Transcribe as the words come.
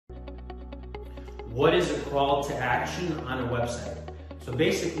what is a call to action on a website. So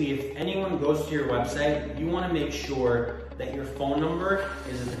basically, if anyone goes to your website, you want to make sure that your phone number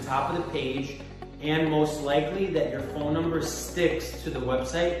is at the top of the page, and most likely that your phone number sticks to the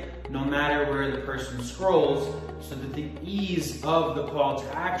website no matter where the person scrolls, so that the ease of the call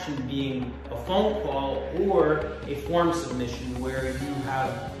to action being a phone call or a form submission where you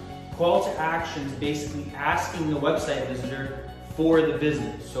have call to actions basically asking the website visitor for the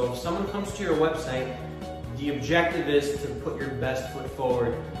business. So if someone comes to your website, the objective is to put your best foot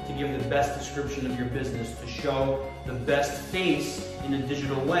forward, to give the best description of your business, to show the best face in a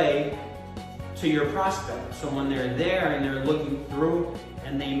digital way to your prospect. So when they're there and they're looking through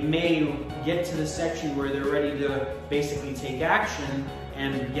and they may get to the section where they're ready to basically take action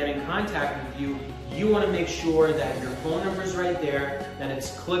and get in contact with you, you want to make sure that your phone number is right there, that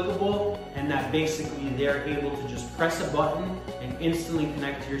it's clickable, and that basically they're able to just press a button and instantly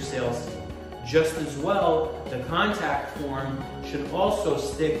connect to your sales team. Just as well, the contact form should also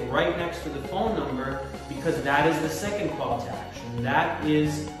stick right next to the phone number, because that is the second call to action. That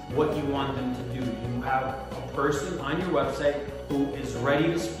is what you want them to do. You have a person on your website who is ready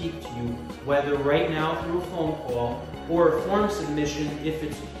to speak to you, whether right now through a phone call or a form submission if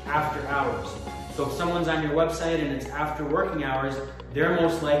it's after hours. So if someone's on your website and it's after working hours, they're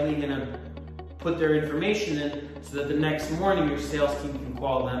most likely going to put their information in so that the next morning your sales team can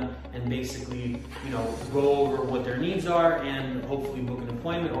call them and basically, go over what their needs are and hopefully book an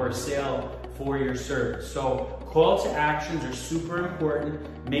appointment or a sale for your service. So call to actions are super important.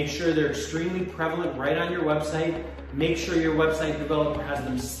 Make sure they're extremely prevalent right on your website. Make sure your website developer has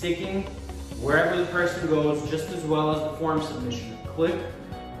them sticking wherever the person goes, just as well as the form submission. Click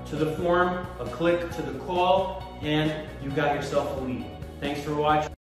to the form, a click to the call, and you got yourself a lead. Thanks for watching.